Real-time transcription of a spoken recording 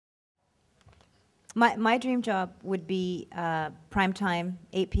My dream job would be prime time,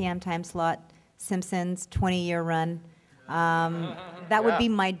 8 p.m. time slot, Simpsons, 20-year run. That would Yeah. be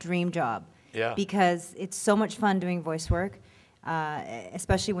my dream job. Yeah. Because it's so much fun doing voice work,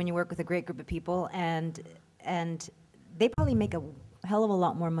 especially when you work with a great group of people, and they probably make a hell of a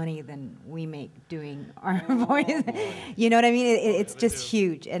lot more money than we make doing our voice. You know what I mean? It's just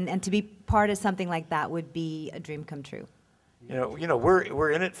huge, and to be part of something like that would be a dream come true.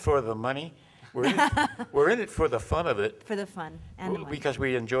 We're in it for the money. We're in it for the fun of it. For the fun and the money. Because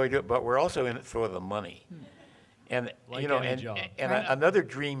we enjoy it, but we're also in it for the money. And Like any job. Right. Another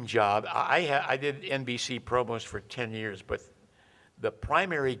dream job. I did NBC promos for 10 years, but the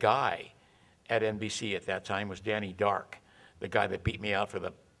primary guy at NBC at that time was Danny Dark, the guy that beat me out for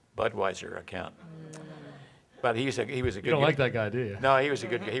the Budweiser account. But he was a good You don't guy. like that guy, do you? No, he was a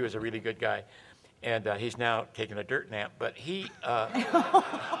good guy. He was a really good guy, and he's now taking a dirt nap. But he. Well,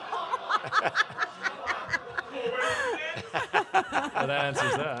 that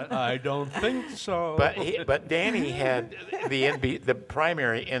answers that. I don't think so. But Danny had the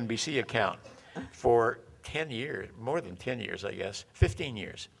primary NBC account for 10 years, more than 10 years, I guess, 15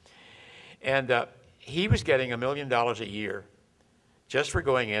 years. And he was getting $1 million a year just for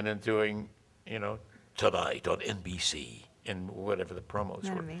going in and doing, tonight on NBC and whatever the promos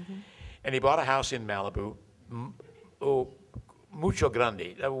Isn't that were. amazing? And he bought a house in Malibu, Mucho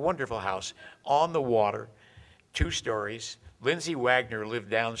Grande, a wonderful house on the water, 2 stories. Lindsay Wagner lived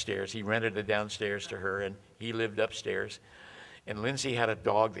downstairs. He rented the downstairs to her, and he lived upstairs. And Lindsay had a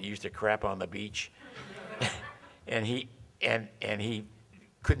dog that used to crap on the beach, and he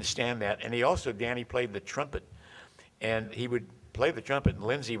couldn't stand that. And Danny played the trumpet, and he would play the trumpet, and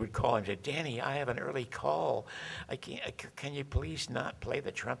Lindsay would call him and say, "Danny, I have an early call. Can you please not play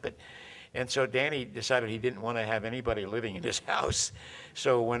the trumpet?" And so Danny decided he didn't want to have anybody living in his house.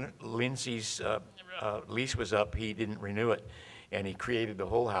 So when Lindsay's lease was up, he didn't renew it, and he created the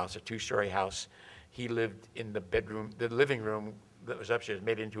whole house, a 2-story house. He lived in the bedroom, the living room that was upstairs,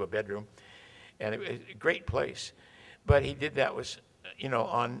 made it into a bedroom, and it was a great place. But he did that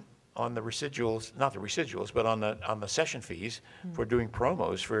on the residuals, not the residuals, but on the session fees for doing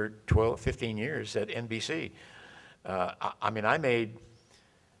promos for 12, 15 years at NBC. I made,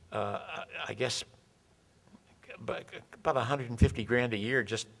 I guess, about 150 grand a year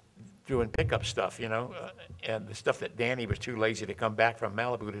just doing pickup stuff, and the stuff that Danny was too lazy to come back from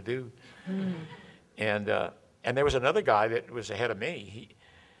Malibu to do. And there was another guy that was ahead of me.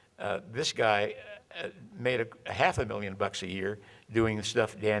 This guy made a $500,000 a year doing the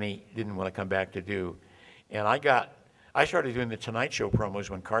stuff Danny didn't want to come back to do. And I started doing the Tonight Show promos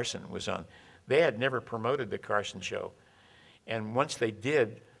when Carson was on. They had never promoted the Carson show. And once they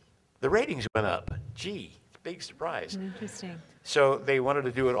did, the ratings went up. Gee, big surprise. Interesting. So they wanted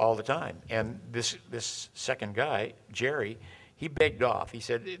to do it all the time. And this second guy, Jerry, he begged off. He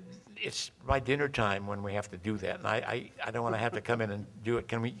said, "It's my dinner time when we have to do that, and I don't want to have to come in and do it.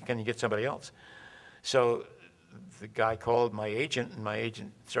 Can you get somebody else?" So the guy called my agent, and my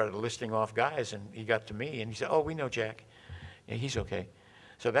agent started listing off guys, and he got to me, and he said, "Oh, we know Jack. Yeah, he's okay."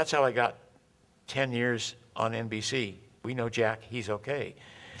 So that's how I got 10 years on NBC. We know Jack, he's okay.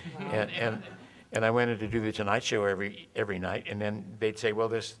 Wow. And I went in to do the Tonight Show every night, and then they'd say, "Well,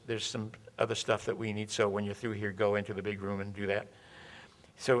 there's some other stuff that we need, so when you're through here, go into the big room and do that."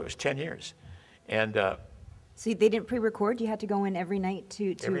 So it was 10 years. And So they didn't pre-record? You had to go in every night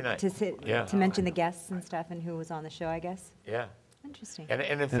to sit, Yeah. to mention the guests and stuff and who was on the show, I guess? yeah. Interesting.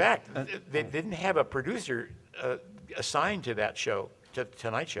 And in fact, they didn't have a producer assigned to that show, to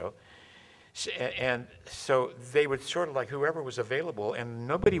Tonight Show. And so they would sort of like whoever was available, and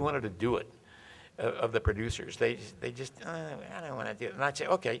nobody wanted to do it, of the producers. They just, I don't want to do it. And I'd say,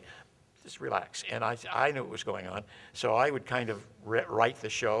 "Okay, just relax." And I knew what was going on. So I would kind of write the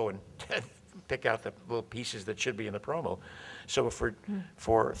show and pick out the little pieces that should be in the promo. So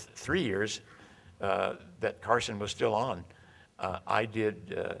for 3 years that Carson was still on, I did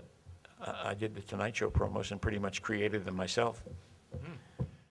the Tonight Show promos and pretty much created them myself.